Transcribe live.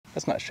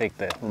Let's not shake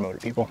the remote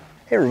at people.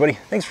 Hey everybody,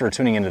 thanks for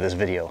tuning into this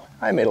video.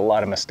 I made a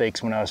lot of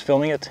mistakes when I was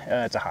filming it.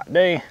 It's a hot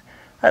day.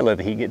 I let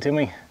the heat get to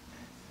me.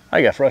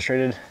 I got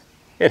frustrated.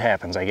 It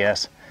happens, I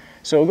guess.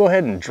 So go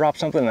ahead and drop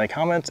something in the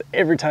comments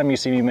every time you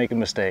see me make a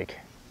mistake.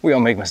 We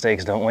all make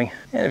mistakes, don't we?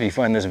 And if you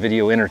find this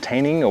video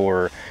entertaining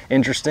or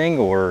interesting,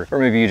 or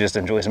maybe you just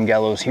enjoy some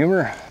gallows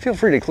humor, feel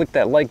free to click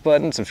that like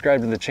button,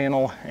 subscribe to the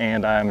channel,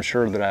 and I'm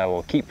sure that I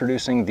will keep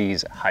producing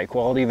these high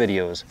quality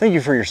videos. Thank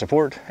you for your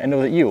support, and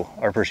know that you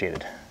are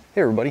appreciated. Hey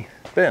everybody,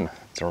 Ben,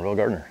 Summerville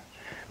Gardener,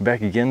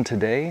 back again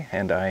today,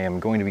 and I am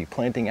going to be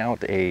planting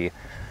out a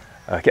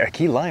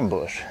key lime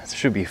bush. This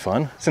should be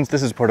fun. Since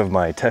this is part of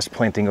my test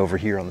planting over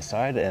here on the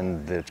side,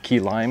 and the key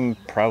lime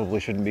probably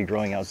shouldn't be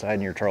growing outside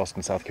near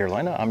Charleston, South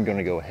Carolina, I'm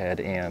gonna go ahead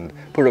and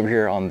put it over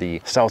here on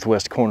the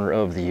southwest corner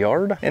of the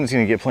yard. And it's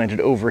gonna get planted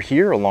over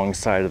here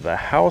alongside of the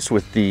house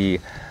with the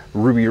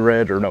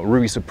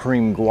Ruby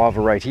Supreme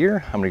guava right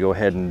here. I'm gonna go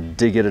ahead and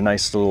dig it a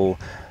nice little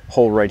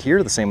hole right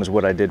here, the same as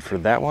what I did for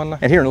that one.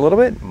 And here in a little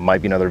bit,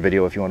 might be another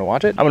video if you want to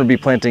watch it, I'm going to be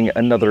planting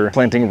another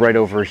planting right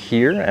over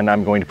here, and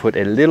I'm going to put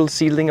a little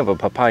seedling of a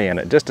papaya in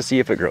it just to see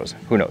if it grows.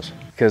 Who knows?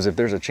 Because if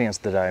there's a chance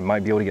that I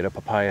might be able to get a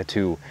papaya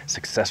to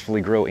successfully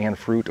grow and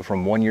fruit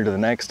from one year to the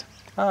next,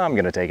 I'm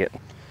going to take it.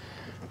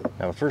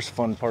 Now the first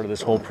fun part of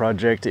this whole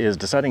project is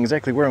deciding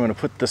exactly where I'm going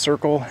to put the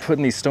circle,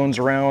 putting these stones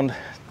around.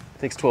 It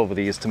takes 12 of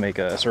these to make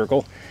a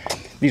circle.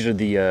 These are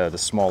the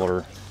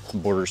smaller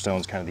border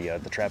stones, kind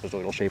of the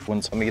trapezoidal shaped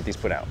ones. Let me get these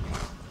put out.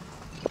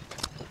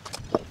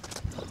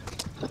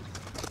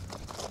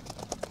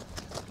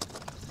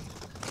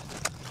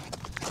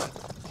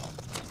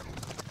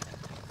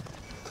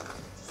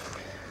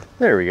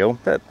 There we go.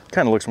 That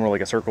kind of looks more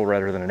like a circle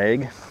rather than an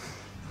egg.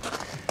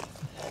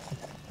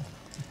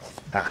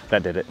 Ah,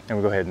 that did it. And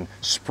we'll go ahead and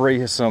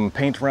spray some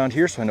paint around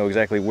here so I know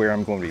exactly where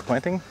I'm going to be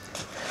planting.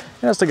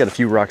 And I still got a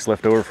few rocks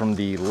left over from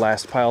the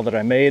last pile that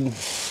I made,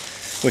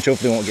 which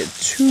hopefully won't get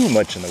too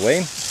much in the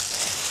way.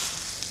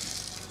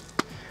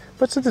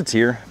 But since it's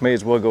here, may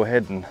as well go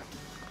ahead and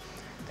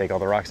take all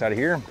the rocks out of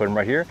here, put them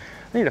right here.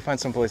 I need to find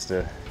some place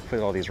to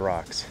put all these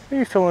rocks.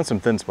 Maybe fill in some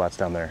thin spots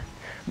down there.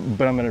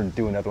 But I'm gonna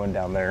do another one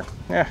down there.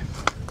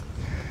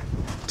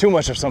 Too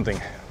much of something.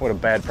 What a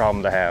bad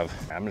problem to have.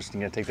 I'm just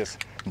gonna take this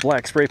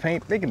black spray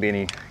paint. They can be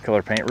any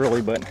color paint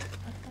really, but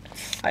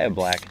I have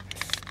black.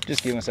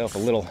 Just give myself a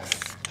little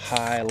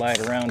highlight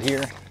around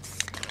here.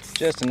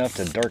 Just enough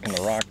to darken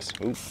the rocks.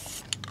 Oop.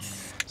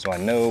 So I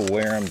know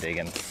where I'm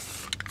digging.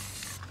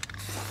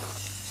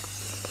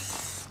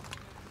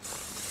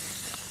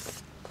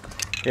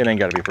 It ain't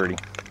gotta be pretty.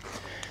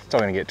 It's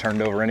all gonna get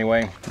turned over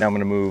anyway. Now I'm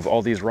gonna move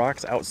all these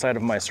rocks outside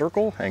of my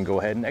circle and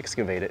go ahead and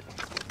excavate it.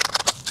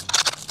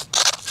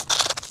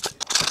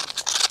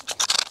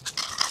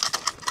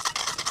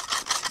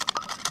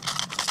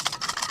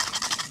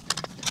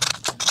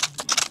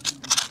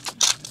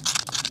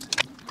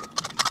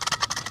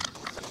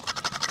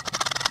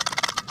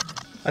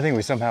 I think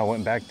we somehow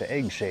went back to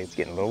egg shape. It's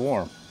getting a little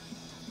warm.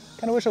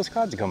 Kinda wish those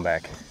cods would come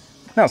back.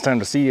 Now it's time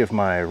to see if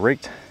my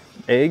raked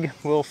egg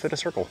will fit a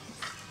circle.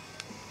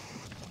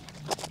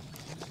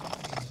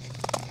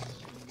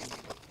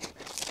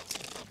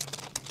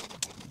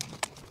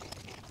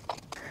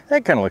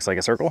 That kind of looks like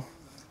a circle.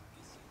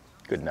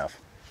 Good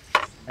enough.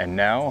 And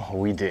now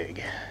we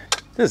dig.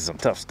 This is some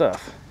tough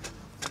stuff.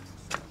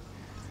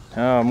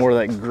 Oh, more of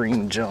that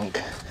green junk.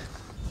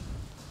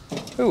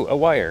 Ooh, a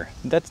wire.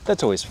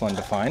 That's always fun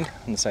to find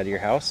on the side of your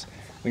house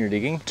when you're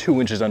digging.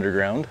 2 inches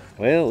underground.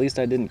 Well, at least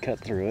I didn't cut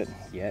through it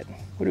yet.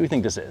 What do we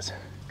think this is?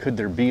 Could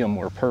there be a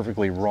more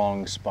perfectly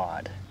wrong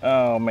spot?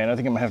 Oh man, I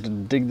think I'm gonna have to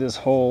dig this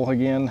hole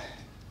again.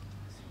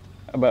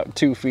 About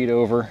 2 feet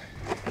over.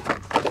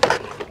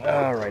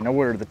 All right, now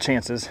what are the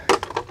chances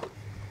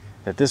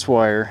that this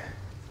wire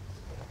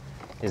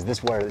is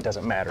this wire that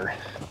doesn't matter?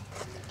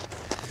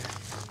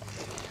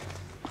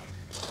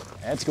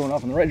 That's going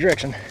off in the right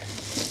direction.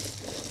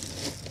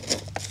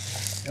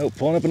 Oh,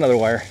 pulling up another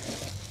wire.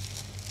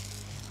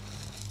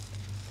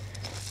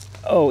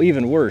 Oh,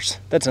 even worse.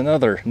 That's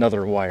another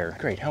wire.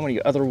 Great, how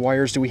many other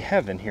wires do we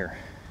have in here?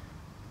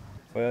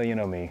 Well, you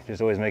know me,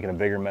 just always making a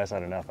bigger mess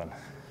out of nothing.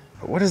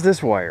 But what is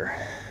this wire?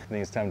 I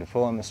think it's time to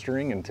pull on the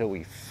string until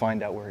we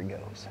find out where it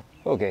goes.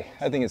 Okay,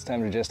 I think it's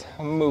time to just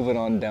move it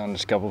on down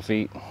just a couple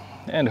feet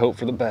and hope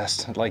for the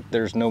best, like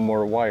there's no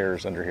more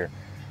wires under here.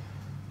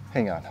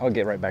 Hang on, I'll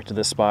get right back to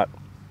this spot.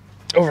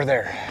 Over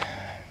there.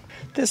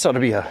 This ought to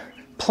be a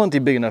plenty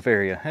big enough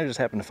area. I just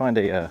happened to find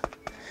an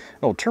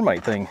old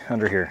termite thing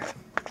under here.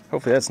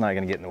 Hopefully that's not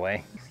gonna get in the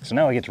way. So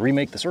now I get to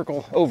remake the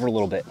circle over a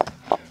little bit.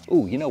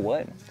 Ooh, you know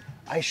what?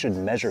 I should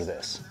measure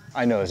this.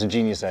 I know, it's a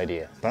genius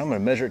idea, but I'm gonna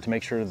measure it to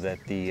make sure that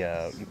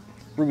the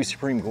Ruby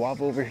Supreme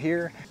guava over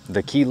here,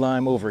 the key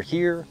lime over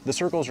here, the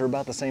circles are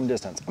about the same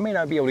distance. I may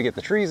not be able to get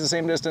the trees the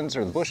same distance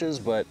or the bushes,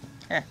 but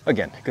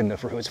again, good enough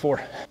for who it's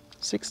for.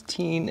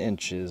 16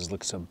 inches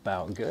looks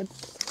about good.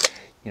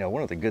 You know,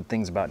 one of the good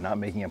things about not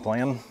making a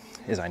plan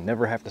is I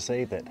never have to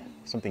say that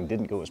something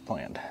didn't go as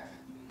planned.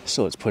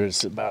 So let's put it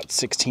at about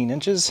 16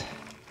 inches.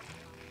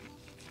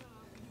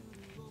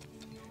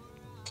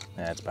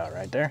 That's about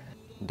right there.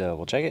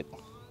 Double check it.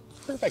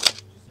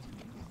 Perfect.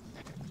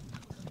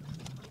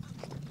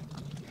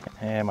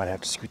 And I might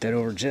have to scoot that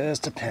over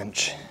just a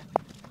pinch.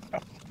 Oh.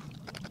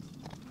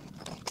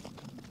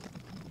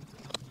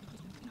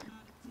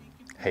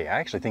 Hey, I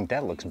actually think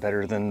that looks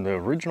better than the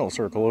original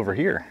circle over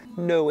here.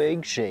 No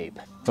egg shape.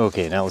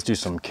 Okay, now let's do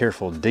some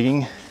careful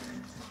digging.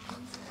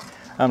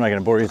 I'm not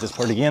gonna bore you with this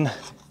part again.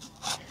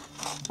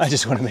 I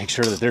just want to make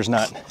sure that there's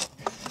not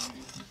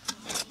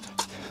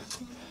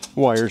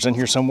wires in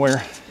here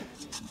somewhere.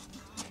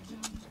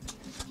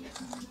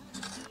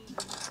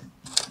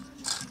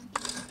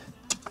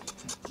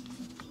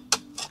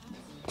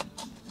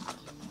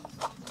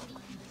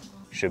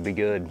 Should be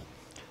good.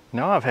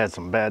 Now, I've had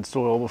some bad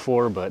soil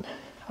before, but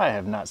I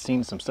have not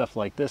seen some stuff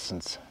like this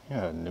since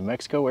New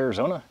Mexico,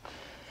 Arizona.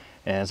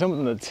 And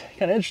something that's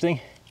kind of interesting.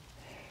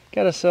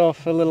 Got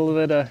myself a little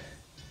bit of,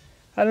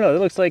 I don't know, it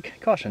looks like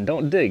caution,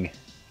 don't dig,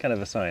 kind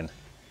of a sign.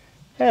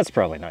 That's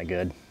probably not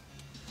good.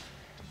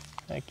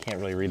 I can't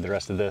really read the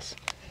rest of this,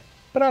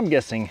 but I'm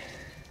guessing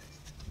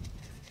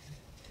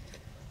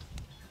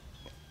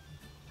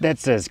that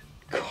says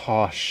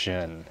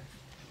caution.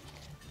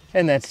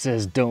 And that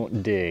says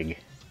don't dig.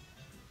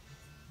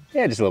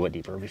 Yeah, just a little bit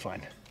deeper will be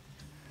fine.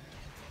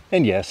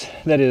 And yes,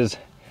 that is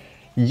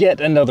yet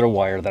another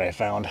wire that I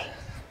found.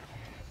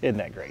 Isn't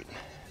that great?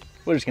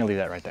 We're just gonna leave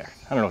that right there.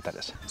 I don't know what that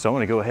is. So I'm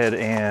gonna go ahead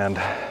and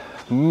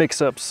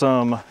mix up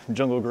some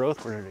jungle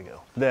growth. Where did it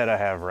go? That I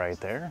have right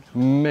there.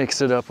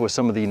 Mix it up with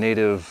some of the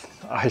native,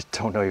 I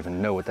don't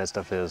even know what that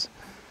stuff is.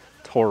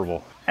 It's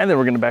horrible. And then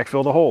we're gonna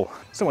backfill the hole.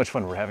 So much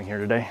fun we're having here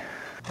today.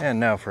 And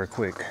now for a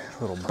quick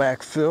little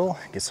backfill.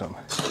 Get some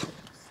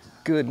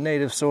good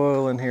native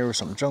soil in here with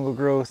some jungle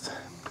growth.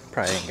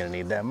 Probably ain't gonna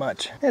need that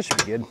much. That should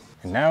be good.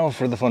 And now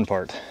for the fun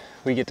part.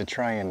 We get to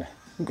try and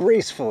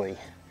gracefully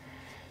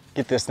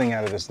get this thing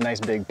out of this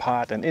nice big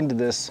pot and into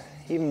this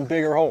even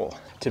bigger hole.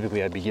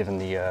 Typically I'd be giving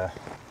the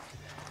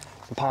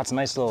pots a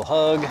nice little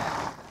hug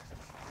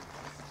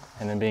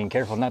and then being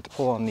careful not to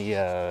pull on the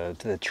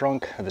to the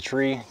trunk of the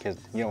tree because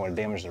you don't want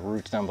to damage the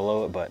roots down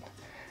below it, but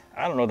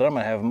I don't know that I'm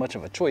gonna have much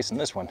of a choice in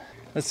this one.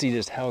 Let's see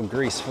just how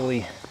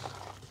gracefully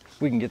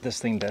we can get this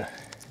thing to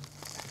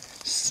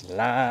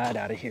slide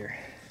out of here.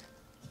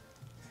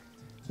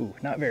 Ooh,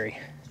 not very.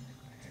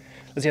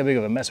 Let's see how big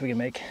of a mess we can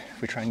make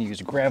if we try and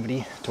use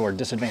gravity to our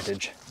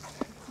disadvantage.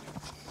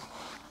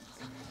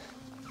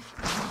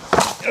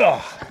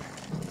 Ugh.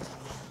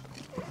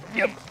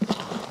 Yep.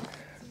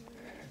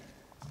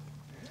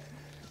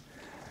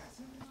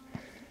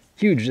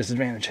 Huge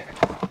disadvantage.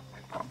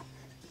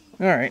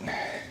 All right.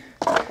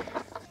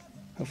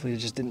 Hopefully it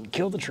just didn't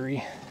kill the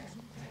tree.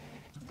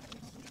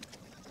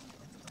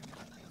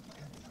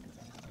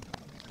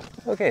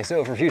 Okay,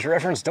 so for future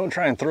reference, don't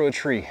try and throw a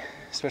tree,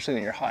 especially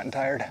when you're hot and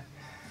tired.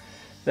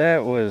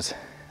 That was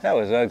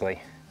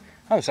ugly.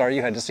 I'm sorry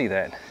you had to see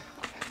that.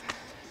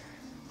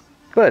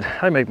 But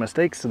I make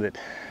mistakes so that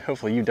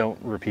hopefully you don't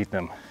repeat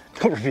them.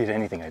 Don't repeat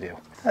anything I do.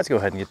 Let's go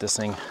ahead and get this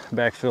thing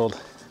backfilled.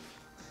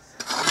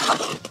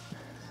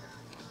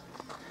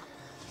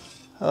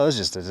 Oh, it's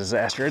just a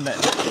disaster, isn't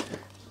it?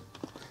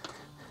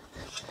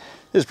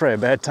 This is probably a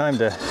bad time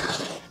to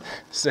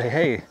say,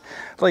 hey,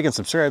 like and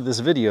subscribe to this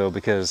video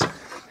because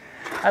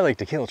I like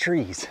to kill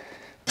trees.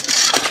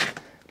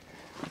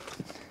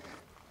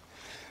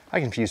 I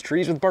confuse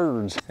trees with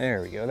birds.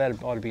 There we go.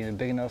 That ought to be a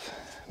big enough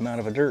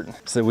amount of dirt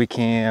so that we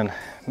can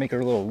make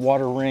our little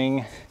water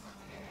ring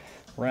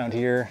around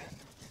here.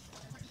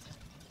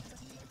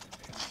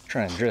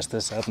 Try and dress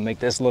this up and make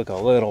this look a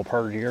little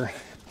prettier.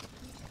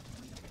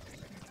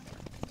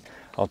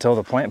 I'll tell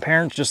the plant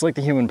parents just like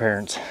the human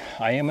parents.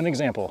 I am an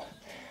example.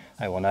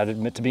 I will not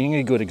admit to being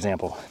a good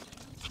example.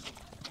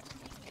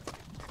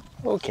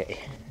 Okay.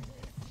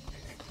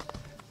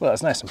 Well,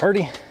 it's nice and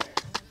pretty.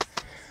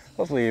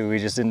 Hopefully we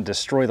just didn't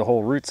destroy the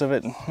whole roots of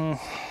it.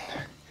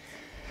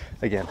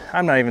 Again,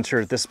 I'm not even sure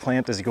if this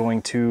plant is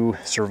going to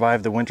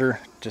survive the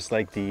winter, just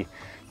like the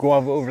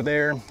guava over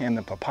there and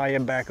the papaya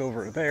back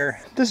over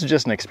there. This is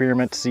just an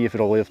experiment to see if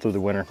it'll live through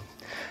the winter.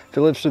 If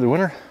it lives through the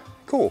winter,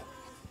 cool.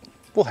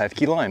 We'll have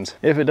key limes.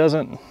 If it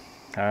doesn't,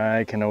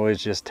 I can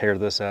always just tear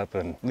this up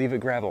and leave it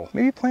gravel.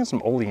 Maybe plant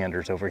some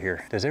oleanders over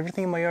here. Does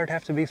everything in my yard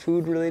have to be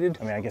food related?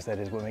 I mean, I guess that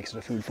is what makes it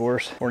a food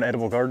forest or an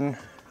edible garden.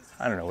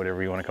 I don't know,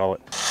 whatever you want to call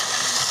it.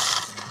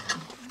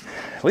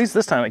 At least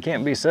this time it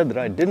can't be said that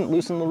I didn't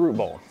loosen the root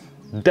ball.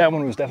 That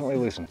one was definitely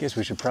loosened. Guess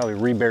we should probably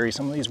rebury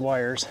some of these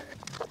wires.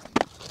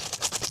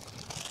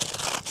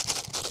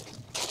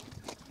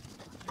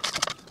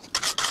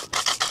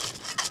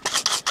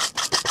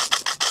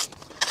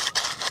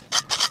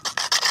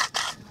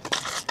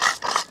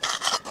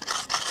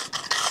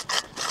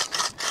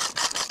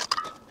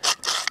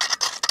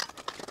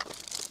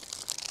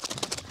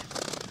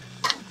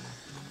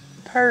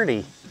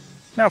 Party.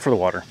 Now for the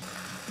water.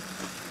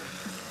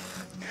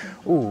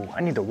 Ooh,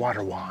 I need the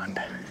water wand.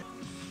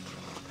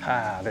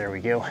 Ah, there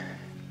we go.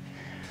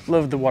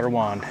 Love the water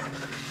wand.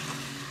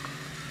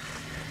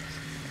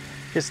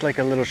 It's like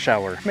a little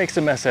shower. Makes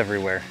a mess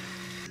everywhere.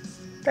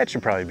 that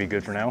should probably be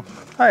good for now.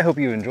 I hope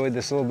you enjoyed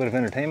this little bit of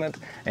entertainment,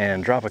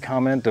 and drop a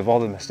comment of all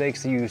the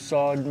mistakes that you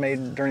saw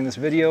made during this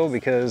video,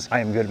 because I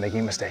am good at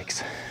making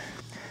mistakes.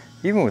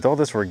 Even with all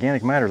this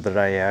organic matter that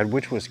I add,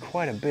 which was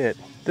quite a bit,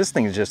 this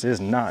thing just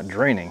is not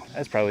draining.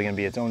 That's probably gonna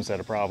be its own set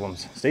of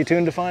problems. Stay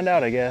tuned to find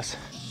out, I guess.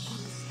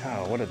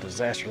 Oh, what a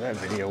disaster that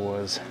video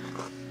was.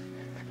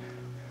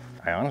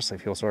 I honestly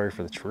feel sorry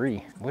for the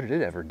tree. What did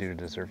it ever do to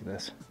deserve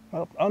this?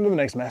 Well, on to the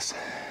next mess.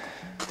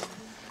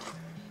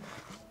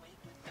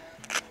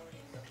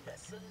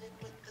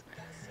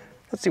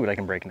 Let's see what I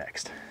can break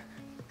next.